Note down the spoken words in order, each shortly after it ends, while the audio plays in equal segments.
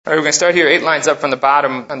Alright, we're going to start here 8 lines up from the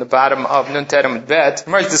bottom, on the bottom of Nun Tet Amud Bet.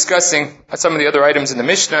 Gemara is discussing some of the other items in the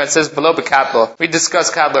Mishnah. It says below B'Katla. We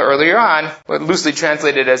discussed Katla earlier on, but loosely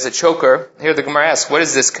translated as a choker. Here the Gemara asks, what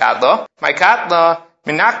is this Katla? My Katla,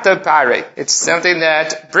 Minakta Pare. It's something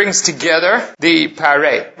that brings together the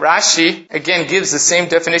Pare. Rashi, again, gives the same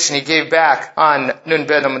definition he gave back on Nun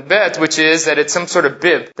Bet Amud Bet, which is that it's some sort of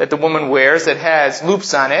bib that the woman wears that has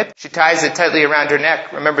loops on it. She ties it tightly around her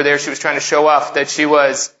neck. Remember there she was trying to show off that she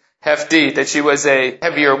was hefty, that she was a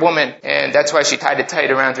heavier woman, and that's why she tied it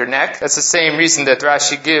tight around her neck. That's the same reason that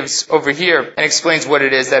Rashi gives over here and explains what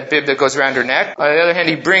it is, that bib that goes around her neck. On the other hand,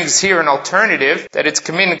 he brings here an alternative, that it's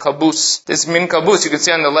kamin kalbus. This min kalbus, you can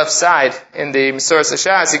see on the left side in the Mesoras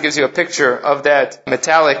Hashas, it gives you a picture of that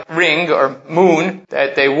metallic ring or moon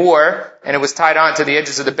that they wore, and it was tied onto the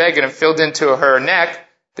edges of the beged and filled into her neck.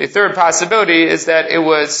 The third possibility is that it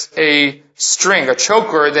was a string, a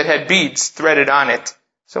choker that had beads threaded on it.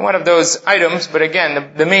 So one of those items, but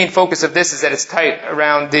again, the main focus of this is that it's tight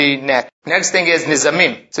around the neck. Next thing is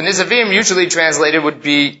nizamim. So nizamim, usually translated, would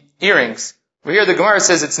be earrings. Over here the Gemara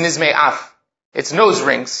says it's nizmei af. It's nose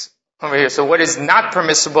rings over here. So what is not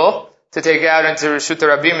permissible to take out into Reshut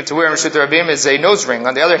Rabim and to wear in Reshut Rabim is a nose ring.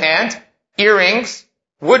 On the other hand, earrings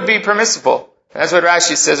would be permissible. And that's what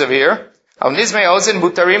Rashi says over here. Al nizmei ozen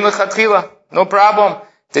butarim lechatchila. No problem.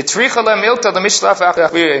 That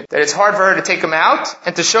it's hard for her to take them out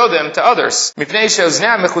and to show them to others. Because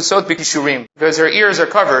her ears are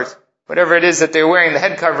covered. Whatever it is that they're wearing, the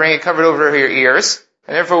head covering, it covered over her ears.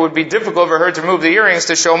 And therefore it would be difficult for her to remove the earrings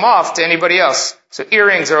to show them off to anybody else. So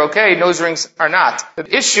earrings are okay, nose rings are not.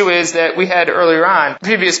 The issue is that we had earlier on,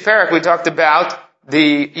 previous parak, we talked about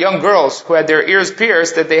the young girls who had their ears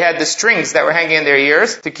pierced, that they had the strings that were hanging in their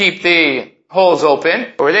ears to keep the holes open.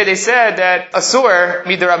 Over there they said that asur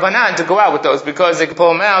midarabanan to go out with those because they can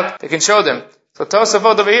pull them out, they can show them. So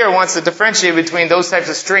Tosafot over here wants to differentiate between those types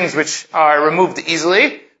of strings which are removed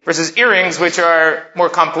easily versus earrings which are more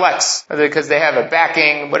complex because they have a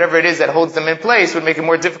backing, whatever it is that holds them in place would make it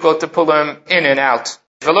more difficult to pull them in and out.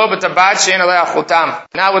 Not with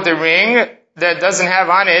the ring that doesn't have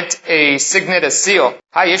on it a signet, a seal.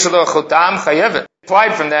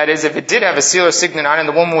 Implied from that is if it did have a seal or signet on it and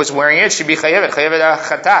the woman was wearing it, she'd be chayevet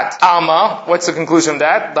chatat. Alma, what's the conclusion of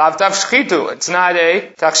that? Lav tachshitu. It's not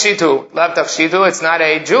a tachshitu. Lav tachshitu, it's not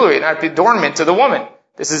a jewelry, not adornment to the woman.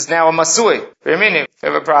 This is now a masui. If we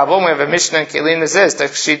have a problem, we have a Mishnah in Kelim that says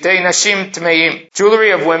tachshitei nashim tmeim.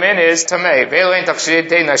 Jewelry of women is tamei. Ve'elein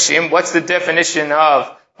tachshitei nashim. What's the definition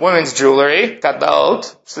of women's jewelry?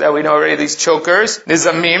 Katlaot. So that we know already these chokers.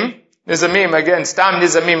 Nizamim. Nizamim, again, stam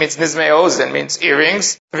nizamim means nizmei ozen, means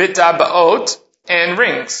earrings. Vitabaot, and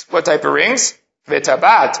rings. What type of rings?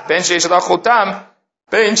 Vitabat, ben sheish ala chotam,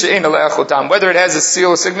 ben she'ein ala chotam. Whether it has a seal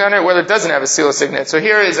or signet on it, whether it doesn't have a seal or signet. So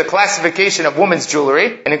here is a classification of women's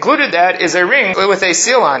jewelry, and included that is a ring with a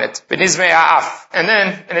seal on it. Benizmei af. And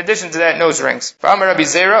then, in addition to that, nose rings. V'amar Rabbi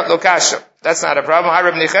Zera, lokasha. That's not a problem.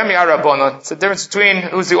 Rabbi Nechemia, Rabbanon. It's the difference between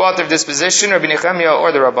who's the author of this position, Rabbi Nechemia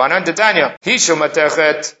or the Rabbanon. Titania. Hishu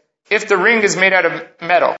matechet. If the ring is made out of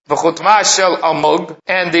metal, v'chutma shel almug,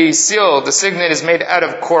 and the seal, the signet, is made out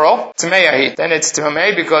of coral, tmeyahi, then it's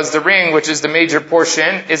tamei because the ring, which is the major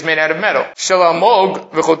portion, is made out of metal. Shel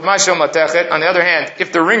almug v'chutma shel matechet. On the other hand,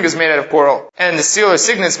 if the ring is made out of coral and the seal or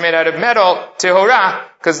signet is made out of metal, tehora,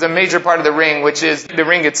 because the major part of the ring, which is the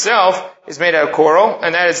ring itself, is made out of coral,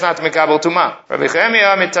 and that is not mikabel tuma. Rabbi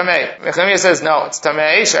Nechemia mitamei. Nechemia says no, it's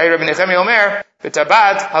tamei. Shai Rabbi Nechemia omer.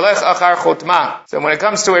 V'tabat halech achar chotma. So when it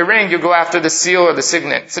comes to a ring, you go after the seal or the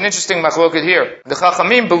signet. It's an interesting machloket here. The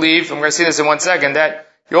Chachamim believe, and we're going to see this in 1 second, that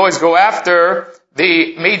you always go after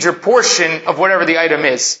the major portion of whatever the item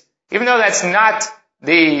is. Even though that's not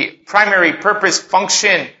the primary purpose,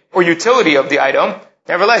 function, or utility of the item,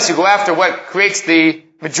 nevertheless, you go after what creates the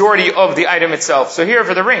majority of the item itself. So here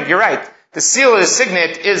for the ring, you're right. The seal or the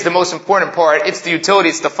signet is the most important part. It's the utility,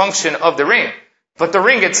 it's the function of the ring. But the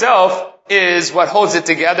ring itself is what holds it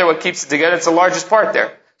together, what keeps it together. It's the largest part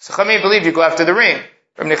there. So Chachamim believe you go after the ring.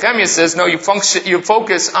 Rabbi Nechemia says, no, you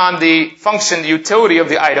focus on the function, the utility of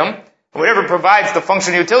the item. And whatever provides the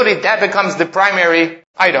function, utility, that becomes the primary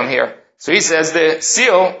item here. So he says the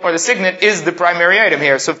seal or the signet is the primary item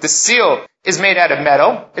here. So if the seal is made out of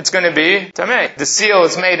metal, it's going to be tamei. The seal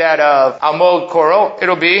is made out of almog coral,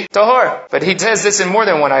 it'll be tahor. But he says this in more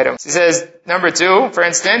than one item. He says, number 2, for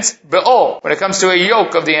instance, be'ol. When it comes to a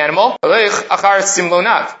yoke of the animal, achar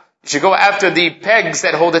simlonav. You should go after the pegs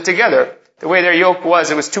that hold it together. The way their yoke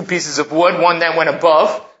was, it was 2 pieces of wood, one that went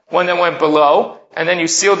above, one that went below, and then you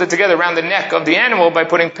sealed it together around the neck of the animal by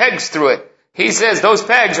putting pegs through it. He says those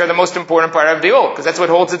pegs are the most important part of the ul, because that's what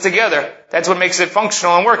holds it together. That's what makes it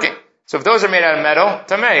functional and working. So if those are made out of metal,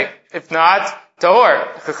 tamei. If not,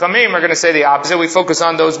 tahor. Chachamim are going to say the opposite. We focus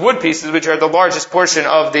on those wood pieces, which are the largest portion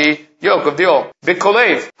of the yoke of the ul.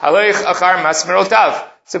 Bikolev. Haleich achar masmerotav.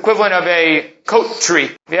 It's equivalent of a coat tree.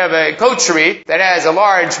 You have a coat tree that has a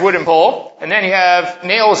large wooden pole, and then you have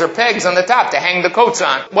nails or pegs on the top to hang the coats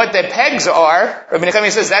on. What the pegs are, Rabbi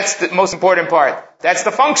Nechemiah says that's the most important part. That's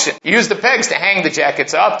the function. You use the pegs to hang the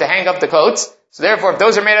jackets up, to hang up the coats. So therefore, if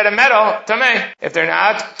those are made out of metal, tamei. If they're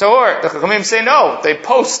not, tahor. The Chachamim say no. They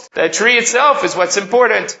post. The tree itself is what's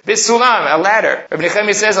important. Bisulam, a ladder. Rabbi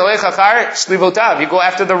Nechemiah says, alech achar shlivotav. You go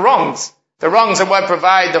after the rungs. The rungs are what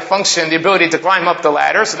provide the function, the ability to climb up the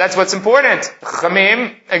ladder, so that's what's important.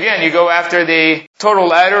 Chachamim, again, you go after the total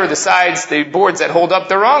ladder, the sides, the boards that hold up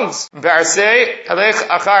the rungs. B'arsei, alech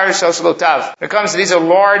achar shel shlotav. When it comes to these are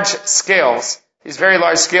large scales. These very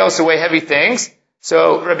large scales to weigh heavy things.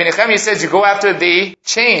 So Rabbi Nechemiah says you go after the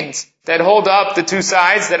chains that hold up the two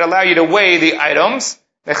sides that allow you to weigh the items.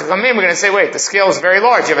 The Chachamim are going to say, wait, the scale is very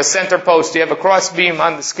large. You have a center post, you have a cross beam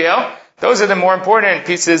on the scale. Those are the more important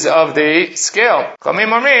pieces of the scale.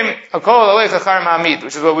 Chachamim omrim, hakol alech achar ma'amid,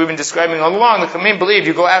 which is what we've been describing all along. The Chachamim believe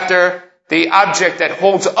you go after the object that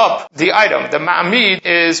holds up the item. The ma'amid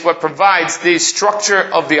is what provides the structure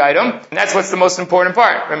of the item, and that's what's the most important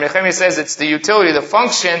part. Rabbi Nechemiah says it's the utility, the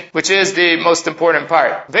function, which is the most important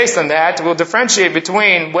part. Based on that, we'll differentiate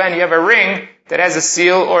between when you have a ring that has a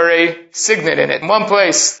seal or a signet in it. In one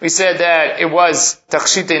place, we said that it was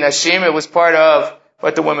tachshitei nashim, it was part of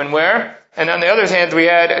what the women wear. And on the other hand, we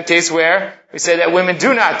had a case where we said that women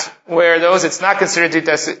do not wear those. It's not considered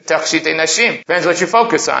tachshitei nashim. Depends what you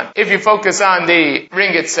focus on. If you focus on the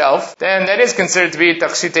ring itself, then that is considered to be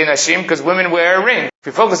tachshitei nashim because women wear a ring. If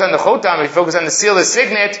you focus on the chotam, if you focus on the seal, the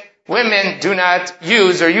signet, women do not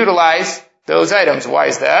use or utilize those items. Why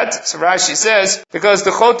is that? So Rashi says, because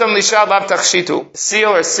the chotam lishad lav tachshitu.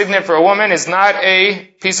 Seal or signet for a woman is not a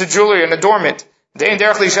piece of jewelry, an adornment. Dein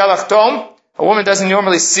derech lishalach tom. A woman doesn't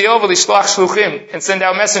normally seal v'lishlach shluchim and send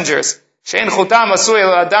out messengers. Shein chotam asui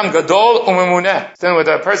el adam gadol u'memuneh. Then with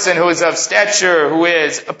a person who is of stature, who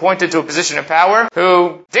is appointed to a position of power,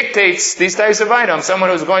 who dictates these types of items, someone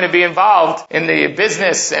who's going to be involved in the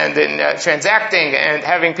business and in transacting and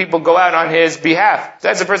having people go out on his behalf.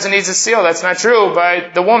 That's a person who needs a seal. That's not true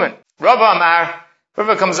by the woman. Rava Amar.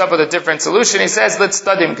 Rava comes up with a different solution. He says, let's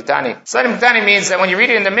study Ketani. Study Ketani means that when you read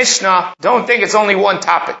it in the Mishnah, don't think it's only one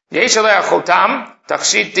topic. Yesh alei chotam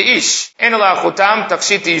takshit ish. En alei chotam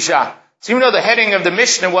takshit isha. So even though the heading of the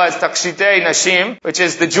Mishnah was takshitei nashim, which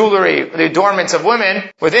is the jewelry, the adornments of women,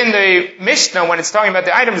 within the Mishnah, when it's talking about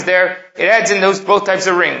the items there, it adds in those both types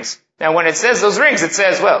of rings. Now when it says those rings, it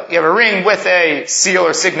says, well, you have a ring with a seal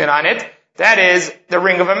or signet on it. That is the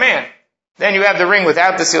ring of a man. Then you have the ring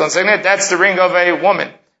without the seal and signet. That's the ring of a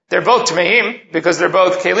woman. They're both tmeim, because they're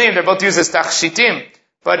both kelim, they're both used as tachshitim,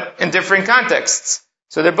 but in different contexts.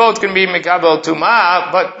 So they're both going to be mekabel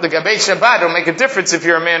tumah, but the gabei Shabbat will make a difference if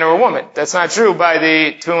you're a man or a woman. That's not true by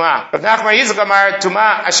the tumah. Rav Nachman Yitzchak Amar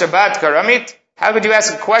tumah ashabat karamit. How could you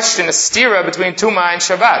ask a question, a stira between Tumah and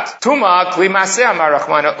Shabbat? Tumah, kli maseh amar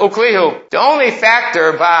Rachmana, uklihu. The only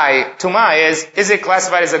factor by Tumah is it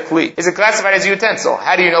classified as a kli? Is it classified as a utensil?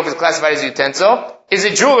 How do you know if it's classified as a utensil? Is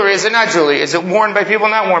it jewelry? Is it not jewelry? Is it worn by people?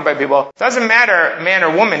 Not worn by people? It doesn't matter man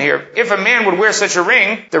or woman here. If a man would wear such a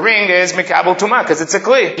ring, the ring is mikabel Tumah, because it's a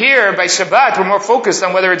kli. Here, by Shabbat, we're more focused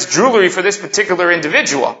on whether it's jewelry for this particular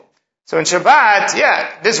individual. So in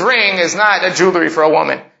Shabbat, this ring is not a jewelry for a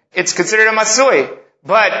woman. It's considered a masui.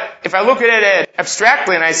 But if I look at it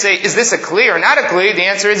abstractly and I say, is this a kli or not a kli? The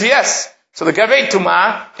answer is yes. So the gavei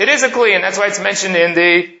tumah, it is a kli, and that's why it's mentioned in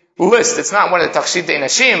the list. It's not one of the tachshitei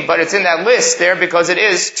nashim, but it's in that list there because it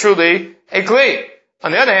is truly a kli.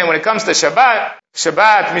 On the other hand, when it comes to Shabbat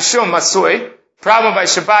mishum masui, problem by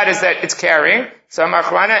Shabbat is that it's carrying. So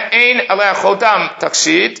Marchwana ein alei chotam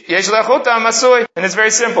takshit, yesh alei chotam masui. And it's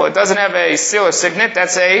very simple. It doesn't have a seal or signet.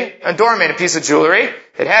 That's a adornment, a piece of jewelry.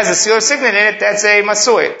 It has a seal or signet in it. That's a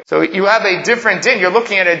masui. So you have a different din. You're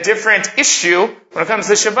looking at a different issue when it comes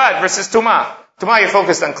to Shabbat versus Tumah. Tumah, you're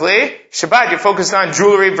focused on kli. Shabbat, you're focused on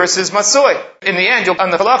jewelry versus masui. In the end, on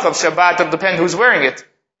the halach of Shabbat, it'll depend who's wearing it.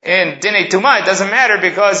 In Dinei Tumah, it doesn't matter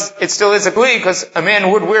because it still is a kli, because a man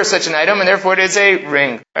would wear such an item, and therefore it is a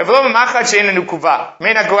ring. May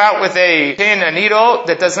not go out with a pin, a needle,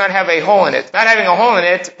 that does not have a hole in it. Not having a hole in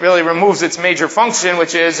it really removes its major function,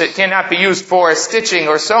 which is it cannot be used for stitching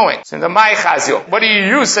or sewing. So the Mai Chazio. What do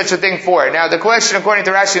you use such a thing for? Now the question according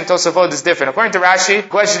to Rashi and Tosafot is different. According to Rashi, the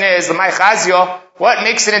question is, the Mai Chazio, what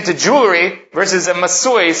makes it into jewelry versus a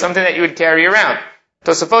masui, something that you would carry around?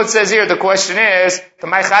 Tosafot says here, the question is,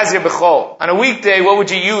 on a weekday, what would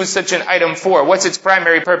you use such an item for? What's its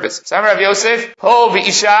primary purpose? Rav Yosef,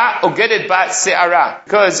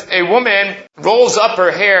 because a woman rolls up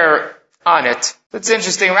her hair on it. That's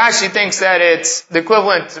interesting. Rashi thinks that it's the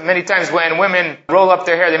equivalent many times when women roll up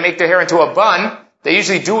their hair, they make their hair into a bun. They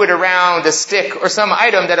usually do it around a stick or some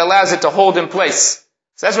item that allows it to hold in place.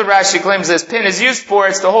 So that's what Rashi claims this pin is used for.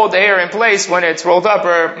 It's to hold the hair in place when it's rolled up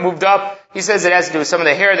or moved up. He says it has to do with some of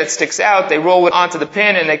the hair that sticks out. They roll it onto the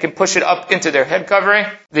pin and they can push it up into their head covering.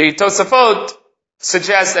 The Tosafot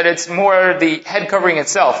suggests that it's more the head covering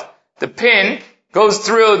itself. The pin goes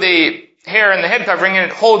through the hair and the head covering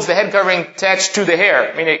and it holds the head covering attached to the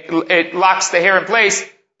hair. I mean, it locks the hair in place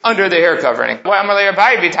under the hair covering.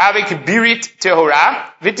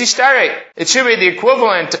 It should be the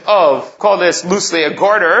equivalent of, call this loosely a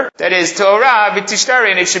garter, that is Torah v'tishtare,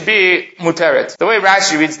 and it should be muteret. The way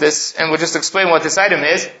Rashi reads this, and we'll just explain what this item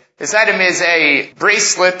is a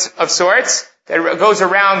bracelet of sorts that goes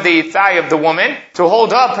around the thigh of the woman to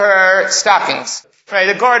hold up her stockings. Right,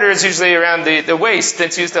 the garter is usually around the waist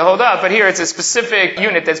that's used to hold up, but here it's a specific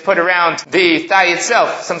unit that's put around the thigh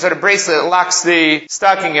itself, some sort of bracelet that locks the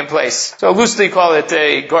stocking in place. So loosely call it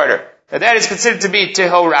a garter. Now that is considered to be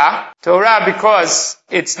tehorah. Tehorah because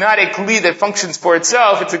it's not a kli that functions for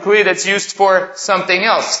itself, it's a kli that's used for something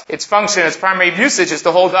else. Its function, its primary usage is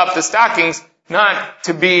to hold up the stockings, not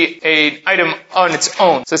to be an item on its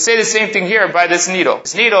own. So say the same thing here by this needle.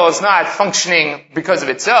 This needle is not functioning because of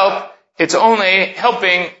itself. It's only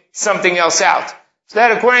helping something else out. So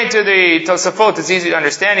that according to the Tosafot, it's easy to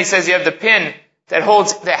understand. He says you have the pin that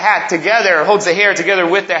holds the hat together, holds the hair together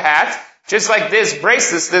with the hat. Just like this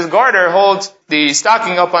bracelet, this garter holds the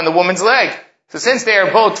stocking up on the woman's leg. So since they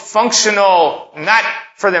are both functional, not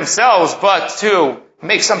for themselves, but to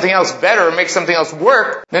make something else better, or make something else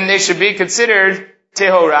work, then they should be considered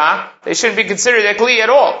tehorah. They shouldn't be considered a kli at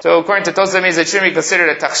all. So according to Tosafot, means it shouldn't be considered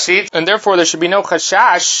a tachshit, and therefore there should be no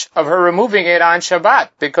chashash of her removing it on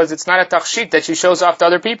Shabbat, because it's not a tachshit that she shows off to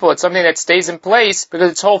other people. It's something that stays in place because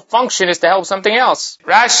its whole function is to help something else.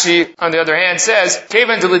 Rashi, on the other hand, says,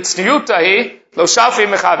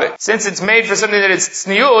 since it's made for something that is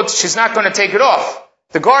tzniut, she's not going to take it off.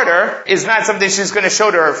 The garter is not something she's going to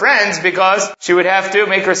show to her friends because she would have to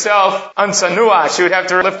make herself unsanua. She would have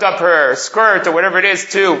to lift up her skirt or whatever it is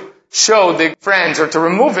to show the friends or to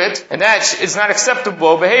remove it. And that is not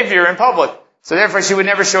acceptable behavior in public. So therefore she would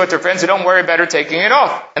never show it to her friends. So don't worry about her taking it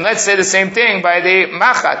off. And let's say the same thing by the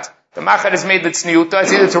machat. The machat is made the tzniuta.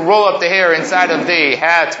 It's either to roll up the hair inside of the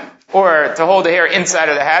hat or to hold the hair inside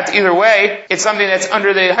of the hat. Either way, it's something that's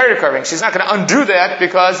under the hair covering. She's not going to undo that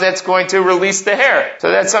because that's going to release the hair. So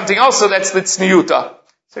that's something also that's the tzniuta.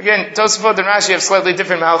 So again, Tosafot and Rashi have slightly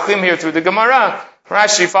different malachim here through the Gemara.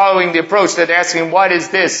 Rashi following the approach that they're asking, what is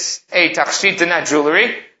this? A tachshit and not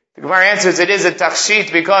jewelry. The Gemara answers, it is a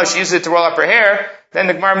tachshit because she uses it to roll up her hair. Then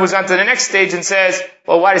the Gemara moves on to the next stage and says,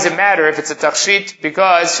 well, why does it matter if it's a tachshit?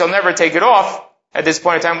 Because she'll never take it off at this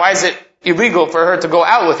point in time. Why is it illegal for her to go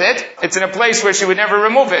out with it? It's in a place where she would never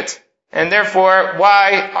remove it. And therefore,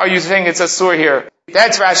 why are you saying it's asur here?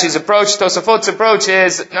 That's Rashi's approach. Tosafot's approach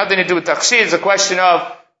is nothing to do with tachshit. It's a question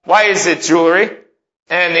of, why is it jewelry?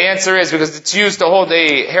 And the answer is because it's used to hold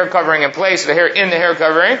the hair covering in place, the hair in the hair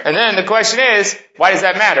covering. And then the question is, why does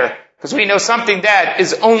that matter? Because we know something that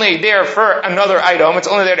is only there for another item, it's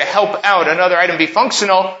only there to help out another item be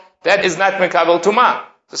functional, that is not mekabel tumah.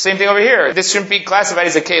 The same thing over here. This shouldn't be classified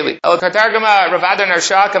as a keli.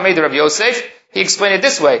 He explained it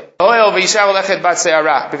this way.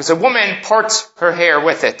 Because a woman parts her hair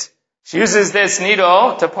with it. She uses this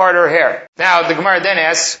needle to part her hair. Now, the Gemara then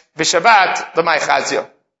asks, V'Shabbat l'may chazio.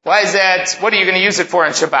 Why is that? What are you going to use it for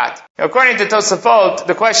on Shabbat? Now, according to Tosafot,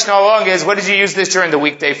 the question all along is, what did you use this during the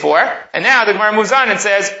weekday for? And now the Gemara moves on and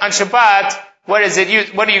says, on Shabbat, what are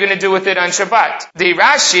you going to do with it on Shabbat? The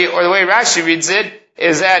Rashi, or the way Rashi reads it,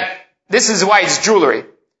 is that this is why it's jewelry.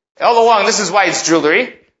 All along, this is why it's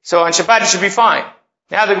jewelry. So on Shabbat, it should be fine.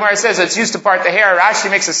 Now the Gemara says it's used to part the hair. Rashi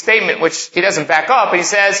makes a statement which he doesn't back up, but he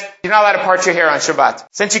says you're not allowed to part your hair on Shabbat.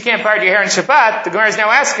 Since you can't part your hair on Shabbat, the Gemara is now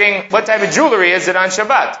asking what type of jewelry is it on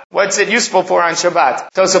Shabbat? What's it useful for on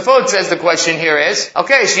Shabbat? Tosafot says the question here is,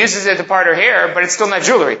 okay, she uses it to part her hair, but it's still not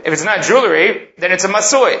jewelry. If it's not jewelry, then it's a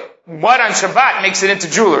masui. What on Shabbat makes it into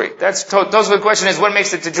jewelry? Those are the question is, what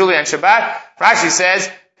makes it to jewelry on Shabbat? Rashi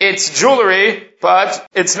says, it's jewelry, but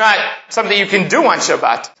it's not something you can do on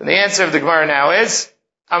Shabbat. So the answer of the Gemara now is,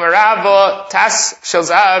 Amaravo tas shel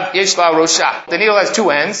zahav yesh la rosha. The needle has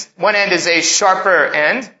two ends. One end is a sharper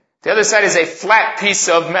end, The other side is a flat piece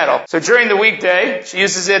of metal. So during the weekday, she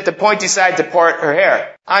uses it, the pointy side, to part her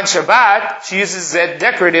hair. On Shabbat, she uses it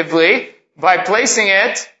decoratively by placing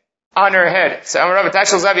it on her head. So on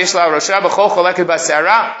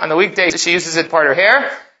the weekday, she uses it to part her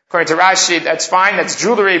hair. According to Rashi, that's fine, that's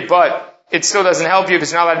jewelry, but it still doesn't help you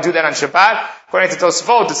because you're not allowed to do that on Shabbat. According to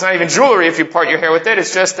Tosafot, it's not even jewelry if you part your hair with it,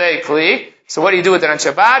 it's just a kli. So what do you do with it on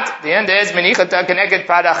Shabbat? The end is, menichata keneged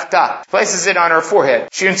padachta. She places it on her forehead.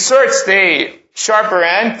 She inserts the sharper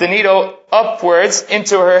end, the needle, upwards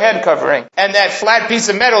into her head covering. And that flat piece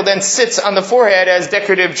of metal then sits on the forehead as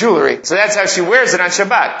decorative jewelry. So that's how she wears it on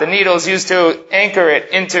Shabbat. The needle is used to anchor it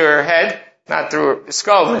into her head, not through her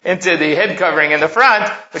skull, into the head covering in the front,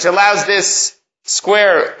 which allows this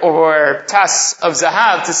square or tas of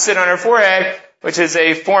zahav to sit on her forehead, which is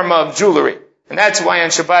a form of jewelry. And that's why on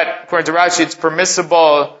Shabbat, according to Rashi, it's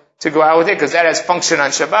permissible to go out with it, because that has function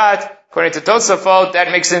on Shabbat. According to Tosafot, that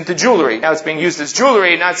makes it into jewelry. Now it's being used as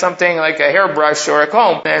jewelry, not something like a hairbrush or a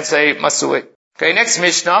comb. That's a masui. Okay, next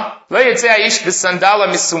Mishnah. Lo yetzei ha'ish b'sandala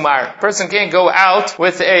misumar. A person can't go out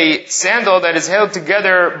with a sandal that is held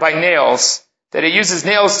together by nails. That it uses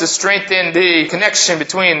nails to strengthen the connection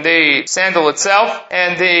between the sandal itself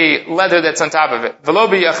and the leather that's on top of it. V'lo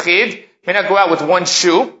b'yachid. May not go out with one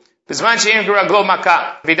shoe. If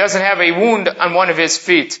he doesn't have a wound on one of his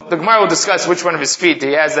feet. The Gemara will discuss which one of his feet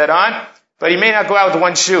he has that on, but he may not go out with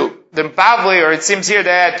one shoe. The Bavli, or it seems here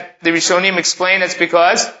that the Rishonim explain it's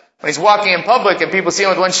because when he's walking in public and people see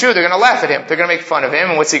him with one shoe, they're going to laugh at him. They're going to make fun of him,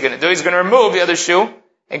 and what's he going to do? He's going to remove the other shoe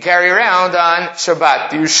and carry around on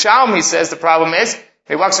Shabbat. The Yerushalmi says the problem is, if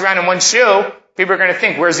he walks around in one shoe, people are going to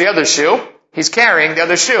think, where's the other shoe? He's carrying the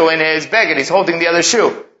other shoe in his beged. He's holding the other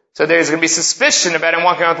shoe. So there's going to be suspicion about him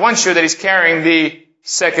walking around with one shoe that he's carrying the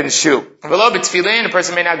second shoe. V'lo b'tfilin, a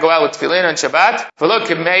person may not go out with tefillin on Shabbat. V'lo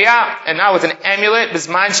k'meya, and not with an amulet.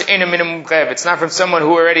 B'zman she'enu min mumchev. It's not from someone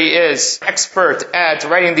who already is expert at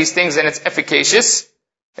writing these things and it's efficacious.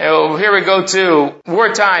 Now, here we go to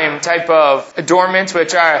wartime type of adornments,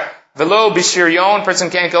 which are v'lo b'shiryon, person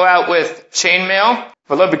can't go out with chainmail.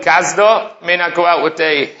 V'lo b'kazdo, may not go out with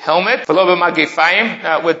a helmet. V'lo b'magifayim,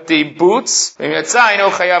 not with the boots.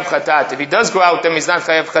 If he does go out with them, he's not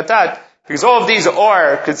chayav chatat, because all of these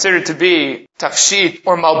are considered to be takshit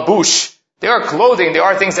or malbush. They are clothing, they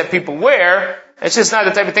are things that people wear. It's just not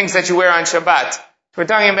the type of things that you wear on Shabbat. We're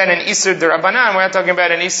talking about an Isur D'Rabbanan, we're not talking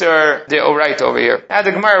about an Isur D'Oraita over here. Now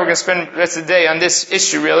the Gemara, we're going to spend the rest of the day on this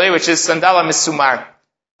issue really, which is sandala misumar.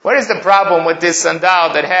 What is the problem with this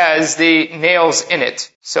sandal that has the nails in it?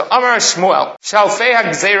 So Amar Shmuel, Shalfei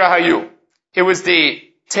HaGzeira Hayu. It was the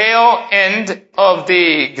tail end of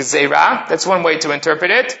the Gzeira. That's one way to interpret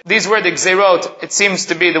it. These were the Gzeirot. It seems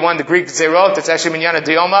to be the one, the Greek Gzeirot. It's actually Minyana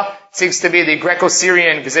Dioma. It seems to be the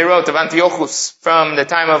Greco-Syrian Gzeirot of Antiochus from the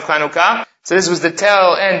time of Chanukah. So this was the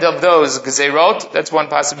tail end of those Gzeirot. That's one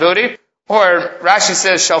possibility. Or Rashi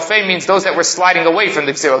says Shalfei means those that were sliding away from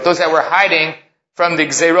the Gzeirot. Those that were hiding from the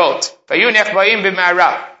Gzeirot.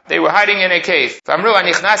 They were hiding in a cave.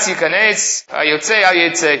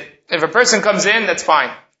 If a person comes in, that's fine.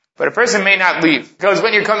 But a person may not leave. Because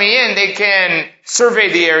when you're coming in, they can survey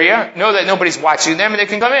the area, know that nobody's watching them, and they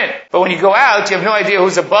can come in. But when you go out, you have no idea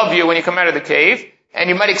who's above you when you come out of the cave, and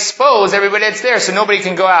you might expose everybody that's there, so nobody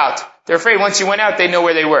can go out. They're afraid once you went out, they know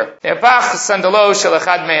where they were.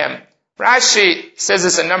 Rashi says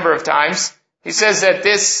this a number of times. He says that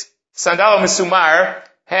this sandal misumar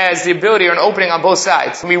has the ability or an opening on both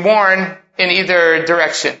sides. It can be worn in either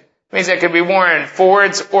direction. It means that it could be worn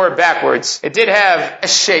forwards or backwards. It did have a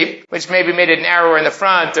shape, which maybe made it narrower in the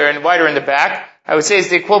front or wider in the back. I would say it's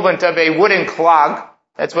the equivalent of a wooden clog.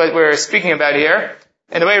 That's what we're speaking about here.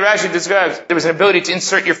 And the way Rashi describes, there was an ability to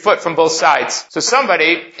insert your foot from both sides. So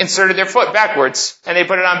somebody inserted their foot backwards, and they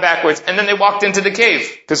put it on backwards, and then they walked into the cave.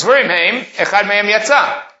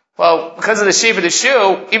 Well, because of the shape of the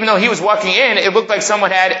shoe, even though he was walking in, it looked like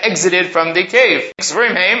someone had exited from the cave.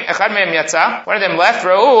 One of them left,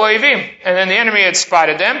 and then the enemy had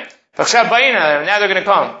spotted them. Now they're going to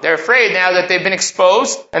come. They're afraid now that they've been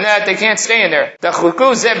exposed, and that they can't stay in there.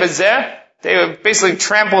 They basically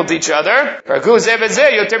trampled each other. They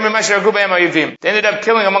ended up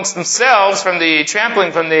killing amongst themselves from the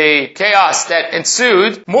trampling, from the chaos that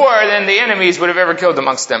ensued, more than the enemies would have ever killed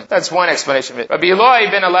amongst them. That's one explanation of it. Rabbi Eloi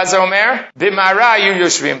ben Elazar Omer,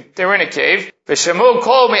 they were in a cave.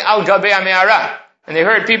 And they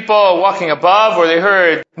heard people walking above, or they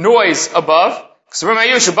heard noise above.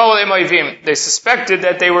 They suspected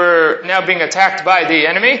that they were now being attacked by the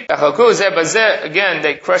enemy. Again,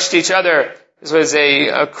 they crushed each other. This was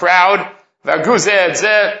a crowd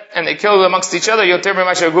and they killed amongst each other.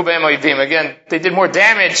 Again, they did more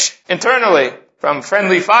damage internally from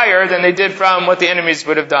friendly fire than they did from what the enemies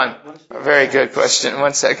would have done. A very good question.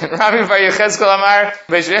 1 second. They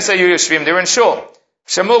were in shul.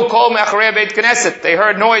 They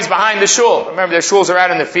heard noise behind the shul. Remember, their shuls are out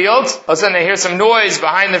in the fields. All of a sudden they hear some noise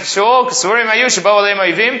behind the shul.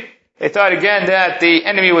 They thought again that the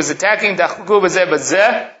enemy was attacking.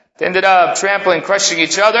 They ended up trampling, crushing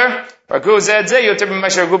each other. Again,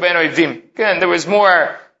 there was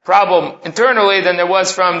more problem internally than there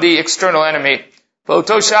was from the external enemy.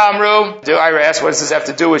 The Ira asked, what does this have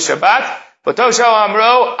to do with Shabbat?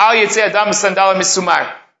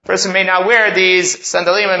 Person may not wear these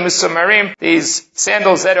sandalim and musumarim, these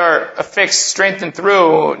sandals that are affixed, strengthened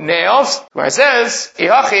through nails. Where it says,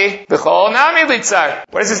 Ihachi b'chol nami litzar.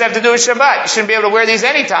 What does this have to do with Shabbat? You shouldn't be able to wear these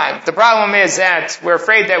anytime. The problem is that we're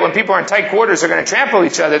afraid that when people are in tight quarters, they're going to trample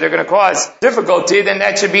each other, they're going to cause difficulty, then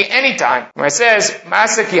that should be anytime. Where it says,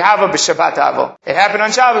 Ma'aseh ki hava b'Shabbat avo. It happened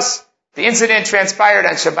on Shabbos. The incident transpired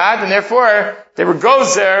on Shabbat, and therefore, there were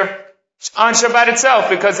gozer on Shabbat itself,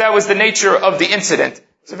 because that was the nature of the incident.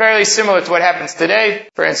 It's very similar to what happens today.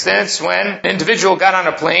 For instance, when an individual got on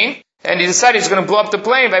a plane and he decided he's going to blow up the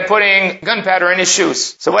plane by putting gunpowder in his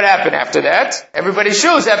shoes. So what happened after that? Everybody's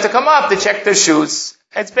shoes have to come up to check their shoes.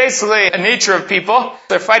 It's basically a nature of people.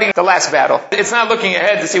 They're fighting the last battle. It's not looking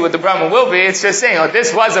ahead to see what the problem will be. It's just saying,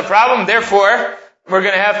 this was a problem, therefore we're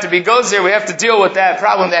going to have to be gozer. We have to deal with that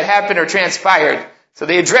problem that happened or transpired. So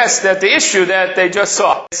they addressed the issue that they just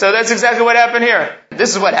saw. So that's exactly what happened here.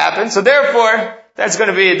 This is what happened. So therefore, that's going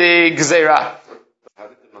to be the Gzeirah.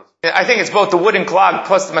 I think it's both the wooden clog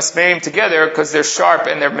plus the masmerim together because they're sharp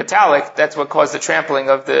and they're metallic. That's what caused the trampling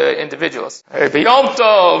of the individuals. But Yom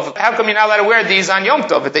Tov, how come you're not allowed to wear these on Yom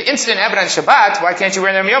Tov? If the incident happened on Shabbat, why can't you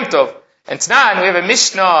wear them on Yom Tov? And Tanan, we have a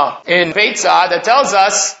Mishnah in Beitzah that tells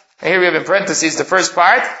us, and here we have in parentheses the first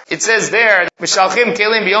part, it says there, Mishalchim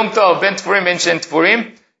kelim b'Yom Tov ben tfurim ben shen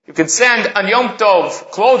tfurim. You can send on Yom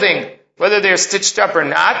Tov clothing, whether they're stitched up or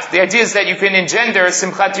not. The idea is that you can engender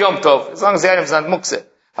Simchat Yom Tov, as long as the item is not muktzeh.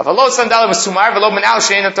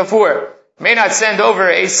 May not send over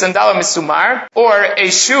a sandal misumar or a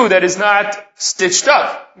shoe that is not stitched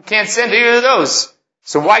up. You can't send either of those.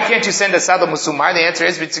 So why can't you send a sandal musumar? The answer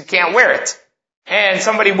is because you can't wear it. And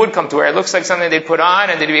somebody would come to wear it. It looks like something they put on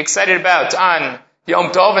and they'd be excited about on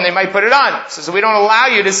Yom Tov, and they might put it on. So we don't allow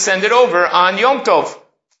you to send it over on Yom Tov.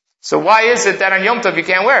 So why is it that on Yom Tov you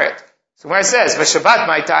can't wear it? So where it says, V'Shabbat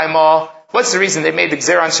my time all, what's the reason they made the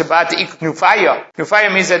Gzer on Shabbat to eat knufaya?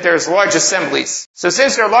 Knufaya means that there's large assemblies. So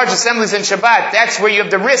since there are large assemblies in Shabbat, that's where you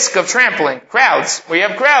have the risk of trampling. Crowds. Where you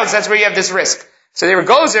have crowds, that's where you have this risk. So they were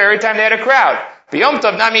gozer every time they had a crowd. But Yom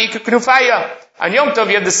Tov nami knufaya. On Yom Tov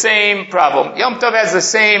you have the same problem. Yom Tov has the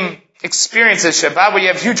same experience as Shabbat, where you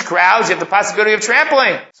have huge crowds, you have the possibility of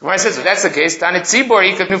trampling. So when I says, if that's the case, Tanit Tzibor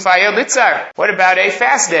Ikak Nufaya Litzar. What about a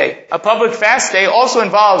fast day? A public fast day also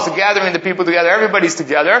involves the gathering the people together, everybody's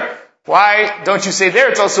together. Why don't you say there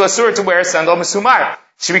it's also asur to wear a sandal mesumar? It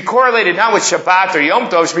should be correlated not with Shabbat or Yom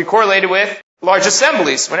Tov, it should be correlated with large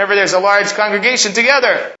assemblies, whenever there's a large congregation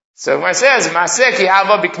together. So when it says, Maseh ki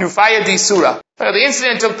hava b'knufaya d'isura. The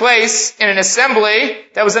incident took place in an assembly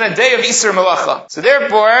that was on a day of Isur Melacha. So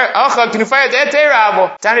therefore, Acha Knufaya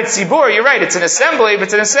De'eteravo. Tanit Tzibur, you're right, it's an assembly, but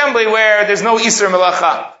it's an assembly where there's no Isur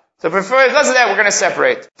Melacha. So because of that, we're going to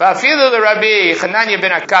separate. Va'afilu l'Rabbi Chananya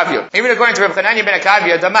ben Akavya. Even according to Rabbi Chananya ben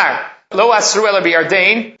Akavya, Damar, Lo asru ela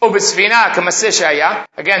b'Yardein, ub'sfina k'maseh shaya.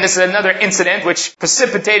 Again, this is another incident which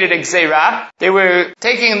precipitated a Gzeirah. They were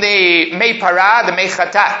taking the Mei Parah, the Mei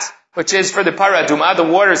Chatat, which is for the paraduma, the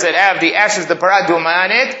waters that have the ashes of the paraduma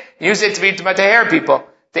on it, use it to be Taher people.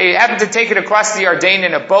 They happened to take it across the Yarden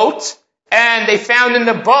in a boat, and they found in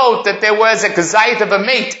the boat that there was a kazayit of a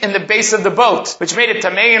mate in the base of the boat, which made it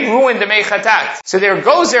tamei and ruined the mei chatat. So there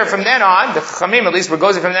goes there from then on, the chachamim at least were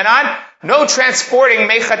goes there from then on, no transporting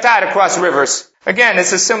mei chatat across rivers. Again,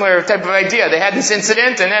 it's a similar type of idea. They had this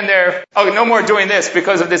incident, and then no more doing this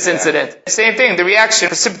because of this incident. Same thing, the reaction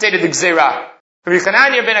precipitated the gzeirah. Rabbi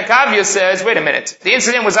Chananya ben Akavya says, wait a minute, the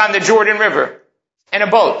incident was on the Jordan River, in a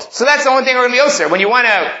boat. So that's the only thing Rabbi Yosef. When you want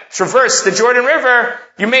to traverse the Jordan River,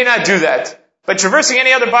 you may not do that. But traversing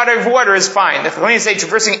any other body of water is fine. When you say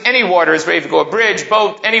traversing any water is if you go a bridge,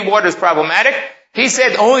 boat, any water is problematic. He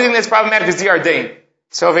said the only thing that's problematic is the Yarden.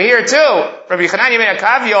 So over here too, Rabbi Chananya ben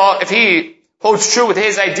Akavya, if he holds true with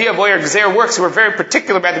his idea of where Gzeir works, we're very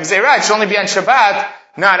particular about the Gzeirah, it should only be on Shabbat,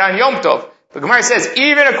 not on Yom Tov. The Gemara says,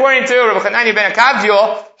 even according to Rabbi Chananya ben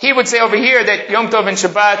Akavya, he would say over here that Yom Tov and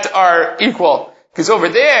Shabbat are equal. Because over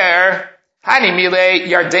there, Hani Mile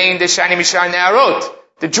Yarden de Shani Mishar Ne'arot.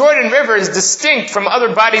 The Jordan River is distinct from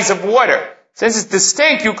other bodies of water. Since it's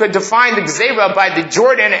distinct, you could define the Gzeira by the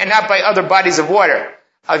Jordan and not by other bodies of water.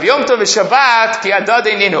 Av Yom Tov Shabbat ki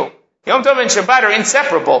adade ninu. Yom Tov and Shabbat are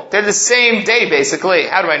inseparable. They're the same day, basically.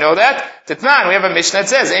 How do I know that? Titnan, we have a Mishnah that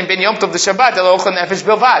says, Ein ben Yom Tov Shabbat el ochel nefesh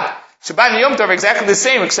bilvad. Shabbat and Yom Tov are exactly the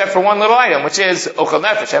same except for one little item, which is ochel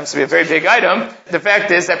nefesh. It happens to be a very big item. The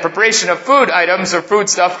fact is that preparation of food items or food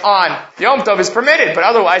stuff on Yom Tov is permitted, but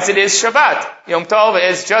otherwise it is Shabbat. Yom Tov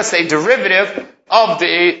is just a derivative of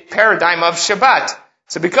the paradigm of Shabbat.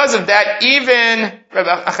 So because of that, even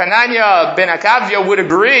Rabbi Hanania ben Akavia would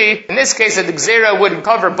agree, in this case, that the Gzeira would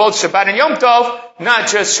cover both Shabbat and Yom Tov, not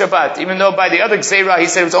just Shabbat. Even though by the other Gzeira, he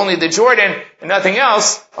said it was only the Jordan and nothing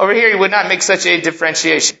else, over here he would not make such a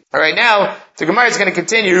differentiation. Alright, now, the Gemara is going to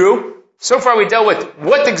continue. So far we dealt with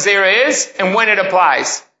what the Gzeira is and when it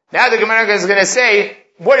applies. Now the Gemara is going to say,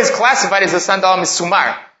 what is classified as a sandal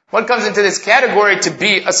misumar? What comes into this category to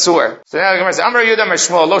be a sur? So now the Gemara says, Amar Yudah Amar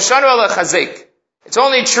Shmuel, lo shanu ala chazik. It's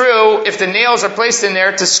only true if the nails are placed in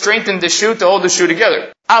there to strengthen the shoe, to hold the shoe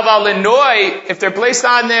together. Aval lenoi, if they're placed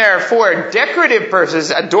on there for decorative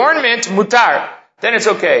purposes, adornment, mutar, then it's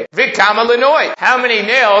okay. Vikama lenoi. How many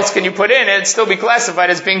nails can you put in and still be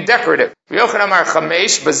classified as being decorative? Yochanan Amar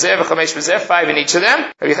chamesh bazeh v'chamesh bazeh, 5 in each of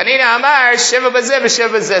them. Rabbi Chanina Amar sheva bazeh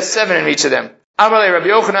v'sheva bazeh, 7 in each of them. Amalei Rabbi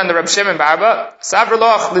Yochanan the Rabbi Shimon Barba,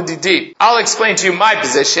 Savrloch l'didi. I'll explain to you my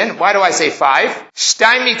position. Why do I say 5?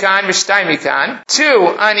 Shtay mikan v'shtay mikan. 2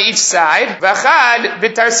 on each side. V'achad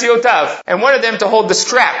b'tarsiotav. And one of them to hold the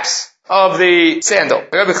straps of the sandal.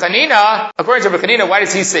 Rabbi Chanina, according to Rabbi Chanina, why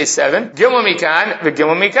does he say 7? Gimel mikan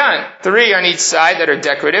v'gimel mikan. 3 on each side that are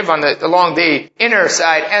decorative along the inner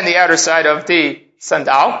side and the outer side of the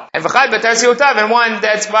sandal, and v'chad b'tarsiotav, and one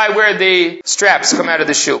that's by where the straps come out of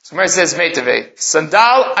the shoe. So Gemara says meitave,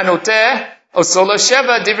 sandal anoteh osola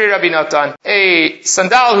sheva divri Rabbi Natan. A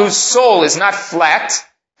sandal whose sole is not flat,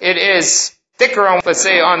 it is thicker on, let's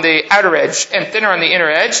say, on the outer edge and thinner on the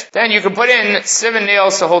inner edge, then you can put in 7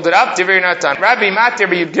 nails to hold it up, divri Natan. Rabbi Matir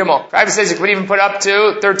b'yud gimel. Rabbi says you could even put up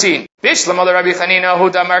to 13. Bishlam ala Rabbi Chanina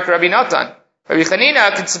hu damar Rabbi Natan. Rabbi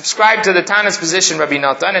Chanina could subscribe to the Tana's position, Rabbi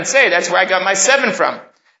Natan, and say, that's where I got my 7 from.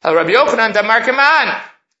 Rabbi Yochanan damar kaman.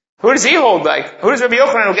 Who does he hold like? Who does Rabbi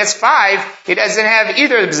Yochanan who gets 5? He doesn't have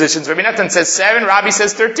either of the positions. Rabbi Natan says 7, Rabbi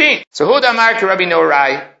says 13. So who damar ka Rabbi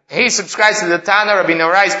Norai? He subscribes to the Tana, Rabbi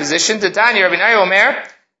Norai's position. To Tanya, Rabbi Nai Omer,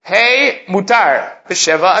 hey, mutar,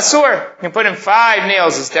 b'sheva asur. You can put in 5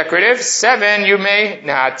 nails as decorative, 7 you may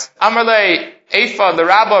not. Amarle, Eifa, the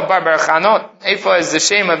Rabba Bar Barchanot. Eifa is the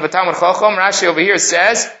shame of the Talmud Chacham. Rashi over here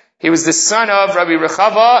says he was the son of Rabbi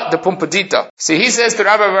Rechava the Pumpadita. See, he says to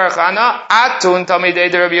Rabbi Barchana, Atun Talmidei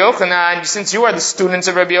de Rabbi Yochanan. Since you are the students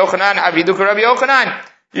of Rabbi Yochanan, Aviduka Rabbi Yochanan,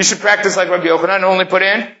 you should practice like Rabbi Yochanan and only put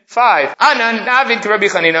in 5. Anan Navid to Rabbi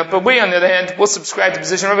Chanina. But we, on the other hand, will subscribe to the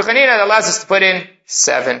position of Rabbi Chanina that allows us to put in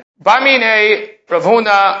 7. Bamine Rav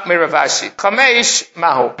Huna Miravashi. Chamesh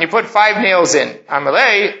Mahu. You put 5 nails in.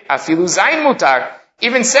 Amalei Afilu Zayin Mutar.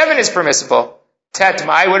 Even 7 is permissible. Tet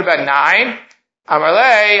Mai. What about 9?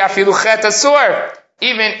 Amalei Afilu Chet Asur.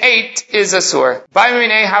 Even 8 is Asur.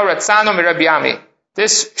 Bamine Haratzano Mirabbi Ami.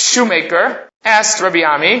 This shoemaker asked Rabbi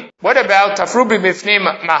Ami, what about Tafrubi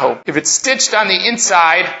Mifnim Mahu? If it's stitched on the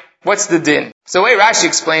inside, what's the din? So the way Rashi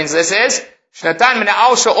explains this is, Shnatan Mina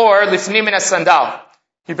Al Sha'or Lifnim Mina Sandal.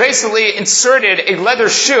 He basically inserted a leather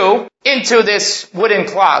shoe into this wooden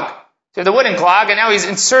clog. So the wooden clog, and now he's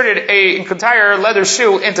inserted an entire leather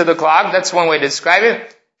shoe into the clog. That's one way to describe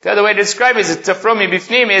it. The other way to describe it is Tafrumi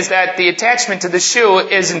Bifnim is that the attachment to the shoe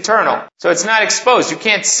is internal. So it's not exposed. You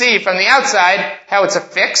can't see from the outside how it's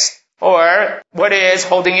affixed or what is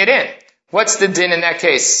holding it in. What's the din in that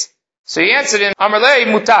case? So he answered in Amarlei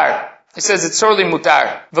Mutar. He says it's totally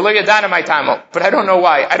mutar. V'lo yadana my tamo. But I don't know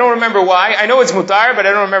why. I don't remember why. I know it's mutar, but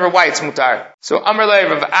I don't remember why it's mutar. So Amarlei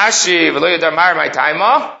Rav Ashi v'lo yadamar my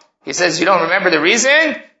tamo. He says you don't remember the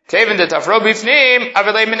reason? Kevin de tafro bifnim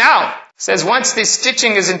avalei minal. Says once the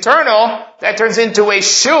stitching is internal, that turns into a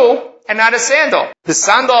shoe and not a sandal. The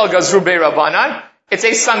sandal gazru be'rabanan. It's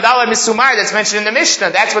a sandal misumar that's mentioned in the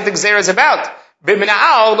Mishnah. That's what the gzeira is about.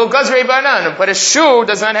 B'mina'al lo gazrei banan. But a shoe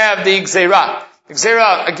does not have the gzeira.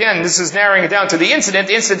 Gzeira, again, this is narrowing it down to the incident.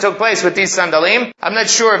 The incident took place with these sandalim. I'm not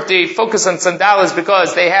sure if the focus on sandal is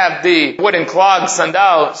because they have the wooden clog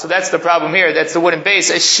sandal, so that's the problem here. That's the wooden base.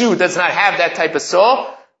 A shoe does not have that type of sole,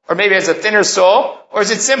 or maybe has a thinner sole, or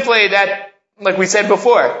is it simply that, like we said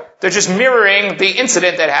before, they're just mirroring the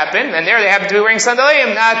incident that happened, and there they happen to be wearing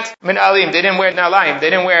sandalim, not minalim. They didn't wear nalaim. They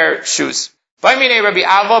didn't wear shoes. By Rabbi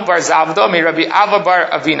Ava bar Zavda, mi Rabbi Ava bar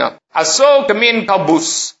Avina. Aso kamin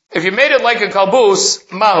kalbus. If you made it like a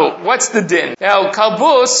kalbus, mahu, what's the din? Now,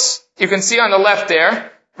 kalbus, you can see on the left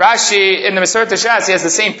there, Rashi in the Masorah Shas, he has the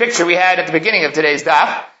same picture we had at the beginning of today's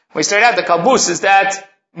daf. When we started out, the kalbus is that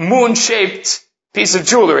moon-shaped piece of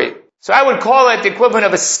jewelry. So I would call it the equivalent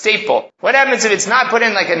of a staple. What happens if it's not put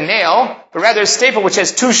in like a nail, but rather a staple which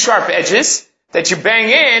has two sharp edges that you bang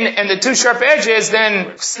in, and the two sharp edges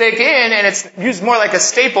then stick in, and it's used more like a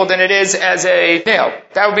staple than it is as a nail?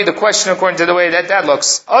 That would be the question according to the way that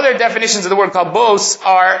looks. Other definitions of the word kalbos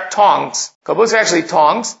are tongs. Kalbos are actually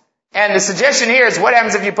tongs. And the suggestion here is what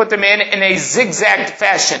happens if you put them in a zigzagged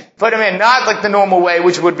fashion. Put them in not like the normal way,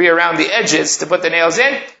 which would be around the edges to put the nails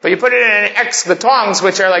in, but you put it in an X, the tongs,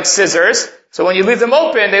 which are like scissors. So when you leave them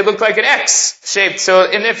open, they look like an X shaped. So,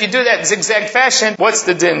 and if you do that zigzag fashion, what's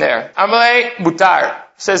the din there? Amalei mutar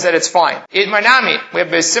says that it's fine. In Manami, we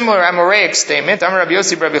have a similar Amoraic statement. Amar Rabbi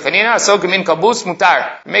Yossi Rabbi Chanina, asok min kalbus